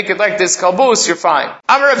mutar. Make it like this kalbus, you're fine.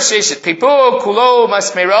 Amar Rav Sheshet, pipu kulo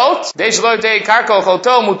masmerot, dejlo de karko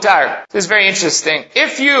choto mutar. This is very interesting.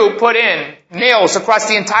 If you put in nails across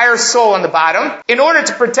the entire sole on the bottom, in order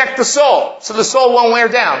to protect the sole, so the sole won't wear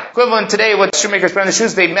down. Equivalent today, what shoemakers put on the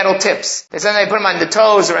shoes, they metal tips. They put them on the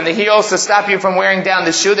toes or on the heels to stop you from wearing down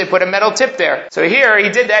the shoe. They put a metal tip there. So here, he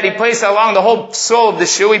did that. He placed along the whole sole of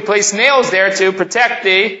the shoe, he placed nails there to protect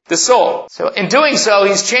the sole. So in doing so,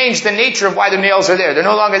 he's changed the nature of why the nails are there. They're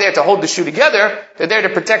no longer there to hold the shoe together. They're there to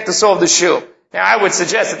protect the sole of the shoe. Now, I would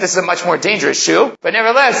suggest that this is a much more dangerous shoe, but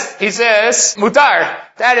nevertheless, he says, mutar.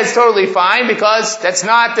 That is totally fine because that's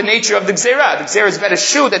not the nature of the gzera. The gzera is about a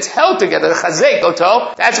shoe that's held together, the chazek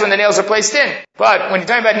oto. That's when the nails are placed in. But when you're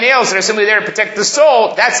talking about nails that are simply there to protect the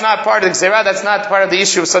sole, that's not part of the gzera. That's not part of the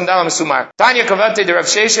issue of sandal mesumar. Tanya kavate de Rav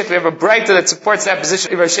Sheshet. We have a brighta that supports that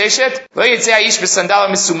position of Rav Sheshet. Lo yitzei aish b'sandal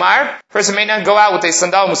mesumar. Person may not go out with a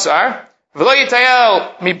sandal musar. V'lo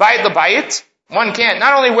yitayel mibayit lebayit. One can't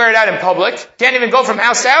not only wear it out in public, can't even go from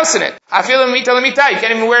house to house in it. Afilu mita lemita, you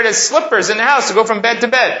can't even wear it as slippers in the house to go from bed to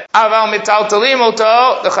bed. Aval mital talim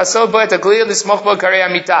oto, the chasod bo et aglil lismoch bo karei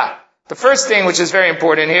amita. The first thing, which is very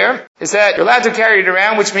important here, is that you're allowed to carry it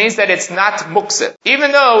around, which means that it's not muktzah.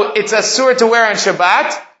 Even though it's asur to wear on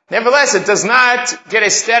Shabbat, nevertheless, it does not get a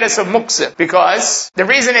status of muktzah, because the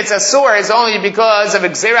reason it's asur is only because of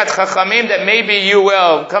gzerat chachamim that maybe you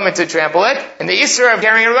will come in to trample it. And the isur of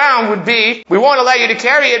carrying it around would be, we won't allow you to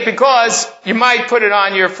carry it because you might put it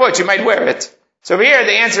on your foot, you might wear it. So over here,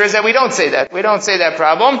 the answer is that we don't say that. We don't say that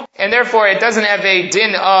problem, and therefore it doesn't have a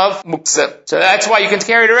din of muktzah. So that's why you can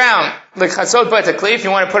carry it around. Like chasod b'etakli, if you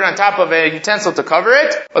want to put it on top of a utensil to cover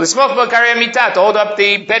it, or the smoke b'karei amita, to hold up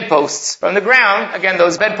the bedposts from the ground. Again,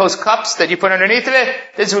 those bedpost cups that you put underneath of it,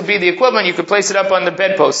 this would be the equivalent. You could place it up on the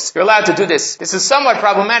bedposts. You're allowed to do this. This is somewhat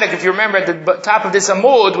problematic. If you remember at the top of this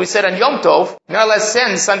amud, we said on Yom Tov, you're not allowed to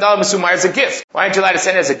send sandal mesumar as a gift. Why aren't you allowed to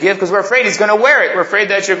send it as a gift? Because we're afraid he's going to wear it. We're afraid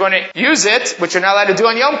that you're going to use it, which you're not allowed to do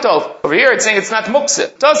on Yom Tov. Over here, it's saying it's not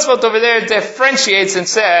muktzah. Tosfot over there differentiates and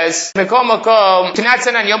says, Mekom makom, cannot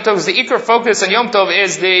send on Yom Tov, because the ikar focus on Yom Tov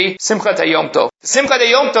is the Simchat HaYom Tov. Simchat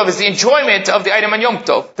HaYom Tov is the enjoyment of the item on Yom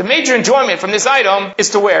Tov. The major enjoyment from this item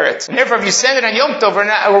is to wear it. And therefore, if you send it on Yom Tov,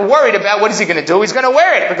 we're worried about what is he going to do. He's going to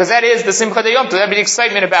wear it, because that is the Simchat HaYom Tov. That'd be the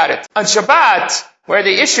excitement about it. On Shabbat, where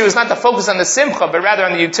the issue is not to focus on the simcha, but rather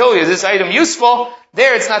on the utility. Is this item useful?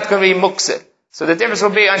 There it's not going to be muktzah. So the difference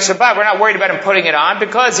will be on Shabbat, we're not worried about him putting it on,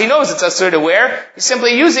 because he knows it's asur to wear. He's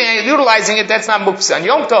simply using it, utilizing it, that's not muktzah. On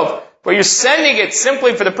Yom Tov, where you're sending it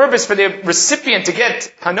simply for the purpose for the recipient to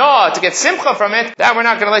get hana, to get simcha from it, that we're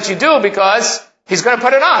not going to let you do, because he's going to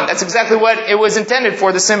put it on. That's exactly what it was intended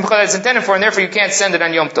for, the simcha that it's intended for, and therefore you can't send it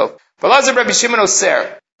on Yom Tov. Balazar Rabbi Shimon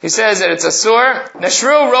Oser, he says that it's asur.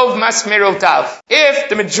 Nashru rov masmerov tav. If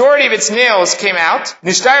the majority of its nails came out,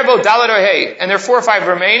 nishtar bo dalet or hey, and there are 4 or 5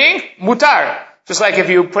 remaining, mutar. Just like if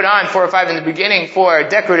you put on 4 or 5 in the beginning for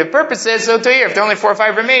decorative purposes, so to here, if there are only 4 or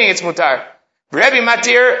 5 remaining, it's mutar. Rabbi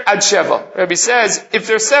matir ad sheva. Rabbi says, if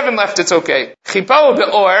there's 7 left, it's okay. Chipao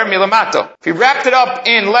be'or milamato. If he wrapped it up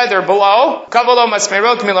in leather below, kavalo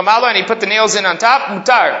masmerot milamalo, and he put the nails in on top,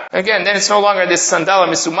 mutar. Again, then it's no longer this sandala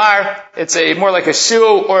misumar. It's more like a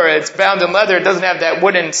shoe, or it's bound in leather. It doesn't have that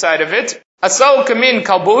wooden side of it. Asau kamin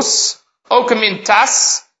kalbus, o kamin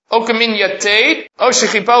tas, o kamin yateid, o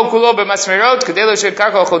shechipao kulo bemasmerot, kadelo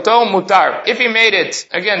shekarko choto, mutar. If he made it,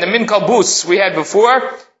 again, the min kalbus we had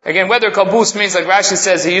before. Again, whether kalbus means, like Rashi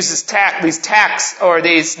says, he uses these tacks, or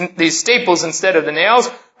these staples instead of the nails,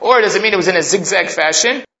 or does it mean it was in a zigzag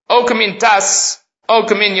fashion? O kamin tas, o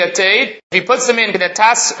kamin yateid. If he puts them in a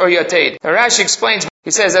tas or yateid. Now Rashi explains, he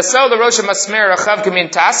says, Asau l'rosh masmer rachav kamin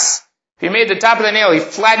tas. If he made the top of the nail, he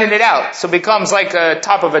flattened it out, so it becomes like a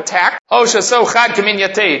top of a tack. Or he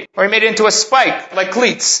made it into a spike, like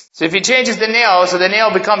cleats. So if he changes the nail, so the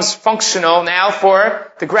nail becomes functional now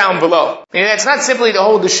for the ground below. Meaning that's not simply to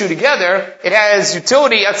hold the shoe together, it has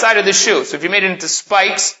utility outside of the shoe. So if you made it into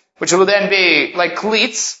spikes, which will then be like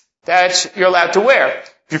cleats, that you're allowed to wear.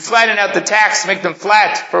 If you flatten out the tacks, make them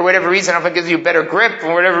flat for whatever reason, if it gives you better grip,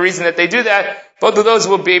 for whatever reason that they do that, both of those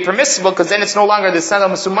will be permissible, because then it's no longer the sandal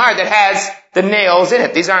musumar that has the nails in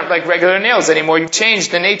it. These aren't like regular nails anymore. You've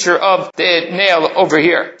changed the nature of the nail over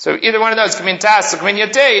here. So either one of those,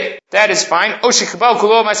 that is fine. This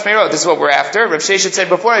is what we're after. Rav Sheshet said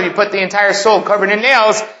before, if you put the entire sole covered in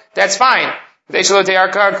nails, that's fine. The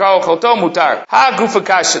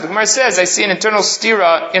Gemara says, I see an internal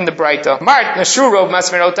stira in the Braita.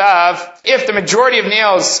 If the majority of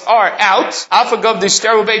nails are out,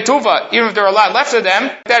 even if there are a lot left of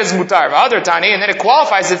them, that is mutar. And then it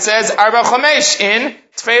qualifies, it says, arba chomesh in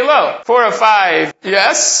tfeilo. 4 or 5,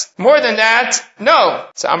 yes. More than that, no.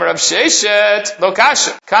 So Amar Rav Sheshet, lo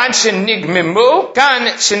kasha. Kan shenigmimu,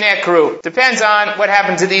 kan shenekru. Depends on what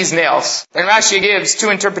happened to these nails. And Rashi gives 2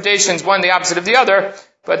 interpretations, one the opposite of the other,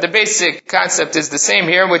 but the basic concept is the same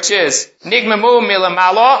here, which is, nigmimu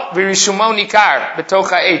milamalo virishumo nikar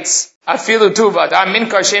betocha eitz. Afilu tuva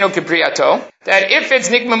minkar sheno kipriato. That if it's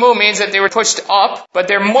nikmamu means that they were pushed up, but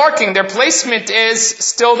their marking, their placement is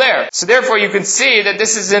still there. So therefore you can see that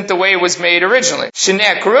this isn't the way it was made originally.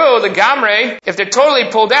 Shenekru, the gamre, if they're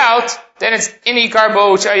totally pulled out, then it's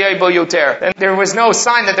inikarbo chayaybo yoter. Then there was no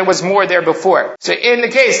sign that there was more there before. So in the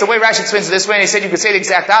case, the way Rashi explains it this way, and he said you could say the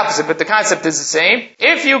exact opposite, but the concept is the same.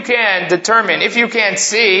 If you can determine, if you can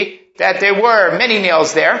see that there were many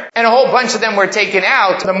nails there, and a whole bunch of them were taken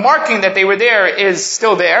out, the marking that they were there is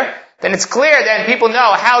still there, then it's clear that people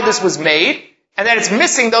know how this was made, and that it's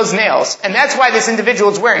missing those nails. And that's why this individual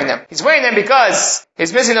is wearing them. He's wearing them because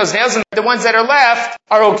he's missing those nails, and the ones that are left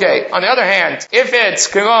are okay. On the other hand, if it's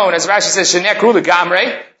kagon, as Rashi says, shenekru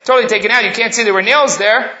l'gamre, totally taken out, you can't see there were nails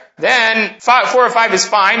there, then 4 or 5 is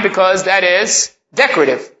fine, because that is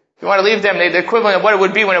decorative. You want to leave them the equivalent of what it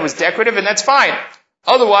would be when it was decorative, and that's fine.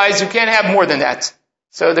 Otherwise, you can't have more than that.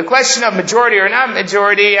 So the question of majority or not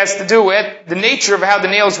majority has to do with the nature of how the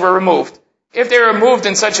nails were removed. If they were removed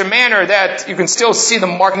in such a manner that you can still see the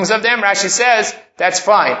markings of them, Rashi says, that's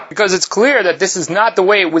fine. Because it's clear that this is not the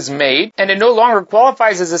way it was made, and it no longer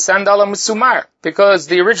qualifies as a sandal musumar. Because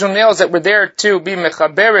the original nails that were there to be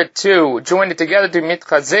mechaberet, to join it together, to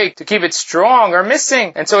mitchazek, to keep it strong, are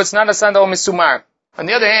missing. And so it's not a sandal musumar. On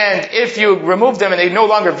the other hand, if you remove them and they're no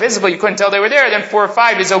longer visible, you couldn't tell they were there, then 4 or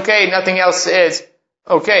 5 is okay, nothing else is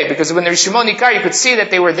okay. Because when the Rishimon Nikar, you could see that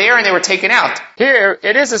they were there and they were taken out. Here,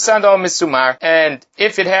 it is a sandal misumar, and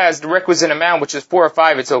if it has the requisite amount, which is 4 or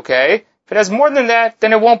 5, it's okay. If it has more than that,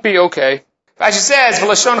 then it won't be okay. Rashi says,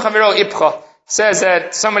 V'lashon chaviro ipcha, says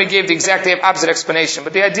that somebody gave the exact opposite explanation.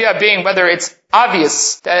 But the idea being whether it's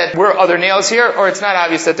obvious that there were other nails here, or it's not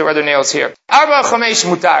obvious that there were other nails here. Arba chamesh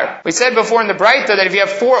mutar. We said before in the Braita that if you have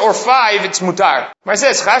 4 or 5, it's mutar. Mar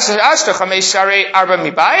says, Ashta chamesh sharei arba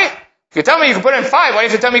mibai. You can tell me you can put in 5. Why do you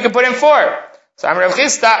have to tell me you can put in 4? So Amar Rav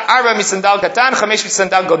Chisda, arba misandal katan, chamesh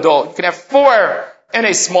misandal gadol. You can have 4 in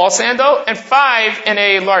a small sandal, and 5 in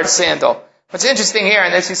a large sandal. What's interesting here,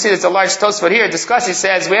 and as you see there's a large Tosfot here, Discussion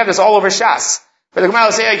says, we have this all over Shas. But the Gemara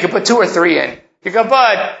will say, you can put 2 or 3 in. You can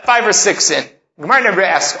put 5 or 6 in. The Gemara never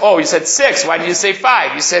asks, oh, you said 6, why did you say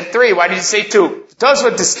 5? You said 3, why did you say 2?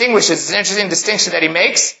 Tosfot distinguishes, it's an interesting distinction that he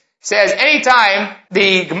makes. He says, anytime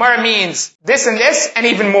the Gemara means this and this, and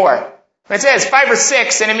even more. When it says 5 or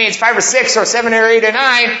 6, and it means 5 or 6, or 7 or 8 or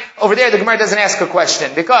 9, over there the Gemara doesn't ask a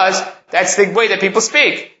question, because that's the way that people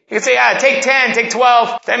speak. You can say, take 10, take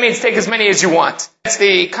 12. That means take as many as you want. That's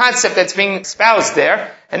the concept that's being espoused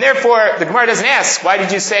there. And therefore, the Gemara doesn't ask, why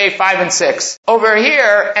did you say 5 and 6? Over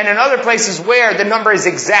here, and in other places where the number is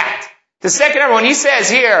exact. The second number, when he says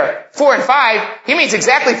here, 4 and 5, he means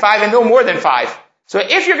exactly 5 and no more than 5. So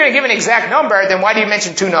if you're going to give an exact number, then why do you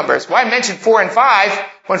mention 2 numbers? Why mention 4 and 5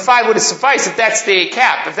 when 5 would suffice if that's the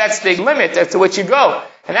cap, if that's the limit as to which you go?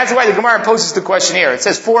 And that's why the Gemara poses the question here. It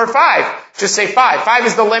says 4 or 5. Just say 5. 5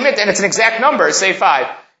 is the limit, and it's an exact number. Say 5.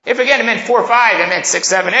 If again it meant 4 or 5, it meant 6,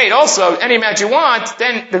 7, 8, also, any amount you want,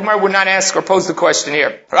 then the Gemara would not ask or pose the question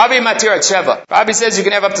here. Rabbi Matir at Sheva. Rabbi says you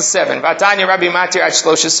can have up to 7. Vatanya Rabbi Matir at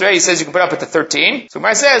Shlosh. He says you can put up to 13. So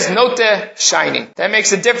Gemara says, note shiny. That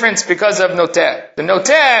makes a difference because of note. The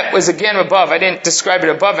note was again above. I didn't describe it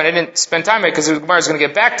above, and I didn't spend time on it because the Gemara is going to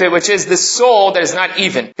get back to it, which is the sole that is not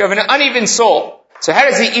even. You have an uneven sole. So how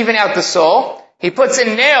does he even out the sole? He puts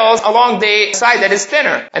in nails along the side that is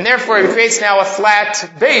thinner. And therefore it creates now a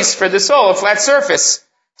flat base for the sole, a flat surface.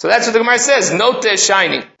 So that's what the Gemara says, note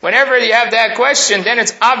shiny. Whenever you have that question, then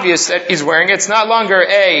it's obvious that he's wearing it. It's not longer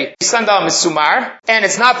a sandal misumar, and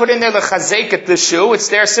it's not put in there l'chazeket the shoe. It's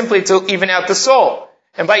there simply to even out the sole.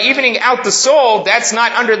 And by evening out the sole, that's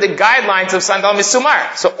not under the guidelines of sandal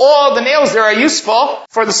misumar. So all the nails there are useful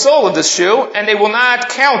for the sole of the shoe, and they will not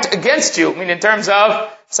count against you, I mean in terms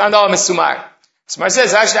of sandal misumar. So Mar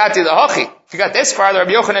says, Ashdati l'hochi. If you got this far, the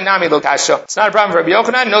Rabbi Yochanan nami lo kasha. It's not a problem for Rabbi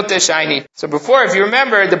Yochanan, note shiny. So before, if you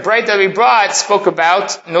remember, the bright that we brought spoke about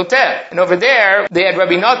noteh. And over there, they had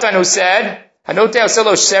Rabbi Natan who said, Hanoteh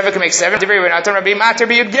oselo sheva can make 7. Rabbi Natan, Rabbi Mater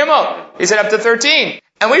b'yud gimel. He said up to 13.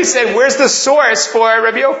 And we said, where's the source for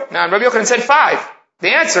Rabbi Yochanan? Rabbi Yochanan said 5.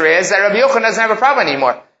 The answer is that Rabbi Yochanan doesn't have a problem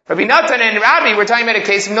anymore. Rabbi Natan and Rabbi were talking about a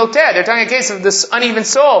case of noteh. They're talking about a case of this uneven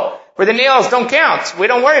sole, where the nails don't count. We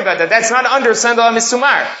don't worry about that. That's not under sandal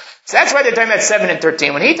misumar. So that's why they're talking about 7 and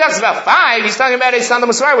 13. When he talks about 5, he's talking about a sandal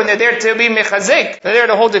misumar when they're there to be mechazik. They're there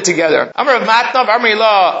to hold it together. Amar Rav Matna, Amar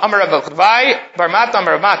Ilah, Amar Rav Chvai, Bar Matna,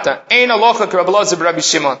 Amar Rav Matna. Ein alocha k'Rav Elazar b'Rabbi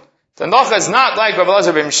Shimon. The alocha is not like Rav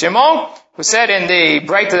Elazar b'Rabbi Shimon, who said in the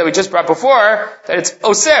Breita that we just brought before, that it's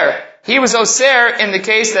oser. He was oser in the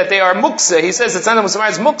case that they are muksa. He says that sandal misumar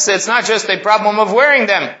is muksa. It's not just a problem of wearing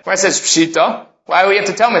them. Where it says pshita, why do we have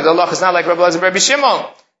to tell me the alocha is not like Rav Elazar b'Rabbi Shimon?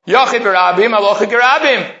 Yachid b'Rabim, alocha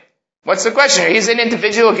b'Rabim. What's the question here? He's an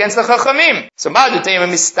individual against the Chachamim. So, Ma'adutayim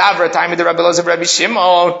mistavra time with the Rabbi Elazar b'Rabbi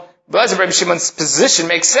Shimon. Elazar b'Rabbi Shimon's position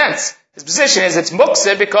makes sense. His position is it's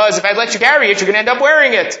muksa because if I let you carry it, you're going to end up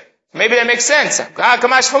wearing it. Maybe that makes sense.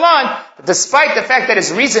 Kamash Malan. But despite the fact that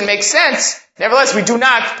his reason makes sense, nevertheless we do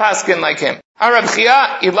not paskin like him. Rabbi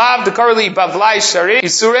Chia, Ilav the Karli Bavlai Shari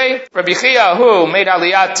Yisure. Rabbi Chia, who made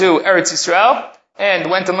Aliyah to Eretz Yisrael and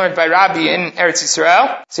went and learned by Rabbi in Eretz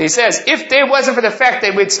Yisrael. So he says, if it wasn't for the fact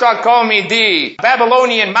that we'd start calling me the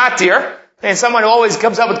Babylonian Matir, and someone who always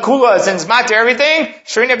comes up with kulas and is matir everything,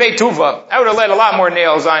 Shrina Beituva. I would have let a lot more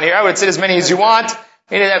nails on here. I would have said as many as you want.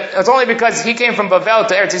 It's only because he came from Bavel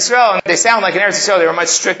to Eretz Yisrael, and they sound like in Eretz Yisrael they were much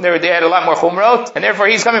stricter, they had a lot more chumrot, and therefore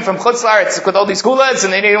he's coming from Chutz La'aretz with all these kulas,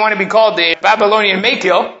 and they didn't want to be called the Babylonian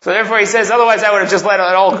Mekil, so therefore he says, otherwise I would have just let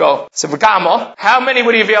it all go. So V'kamo, how many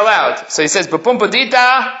would he be allowed? So he says,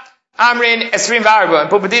 B'pumpadita, Amrin, Esrim V'arba, and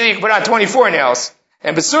Pumpadita you can put on 24 nails.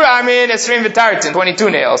 And Besura Amrin, Esrim V'tartin, 22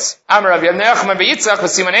 nails. Amr Rav Yavnechman V'yitzach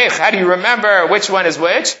V'simanech, how do you remember which one is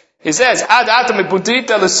which? He says, Ad Atam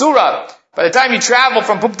Pumpadita L'sura. By the time you travel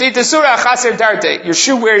from Pupti to Surah, Chaser Darte, your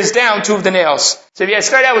shoe wears down 2 of the nails. So if you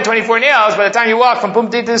start out with 24 nails, by the time you walk from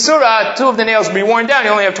Pupti to Surah, 2 of the nails will be worn down,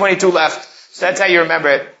 you only have 22 left. So that's how you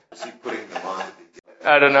remember it.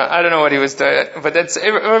 I don't know what he was doing, but that's, he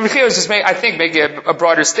was just making a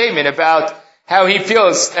broader statement about how he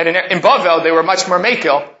feels that in Bavel they were much more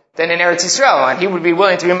makil than in Eretz Yisrael, and he would be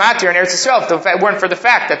willing to be matir in Eretz Yisrael if it weren't for the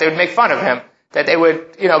fact that they would make fun of him. That they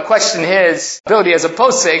would, question his ability as a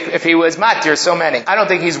posek if he was matir so many. I don't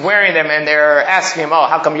think he's wearing them and they're asking him,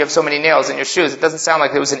 how come you have so many nails in your shoes? It doesn't sound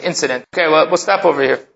like there was an incident. Okay, well, we'll stop over here.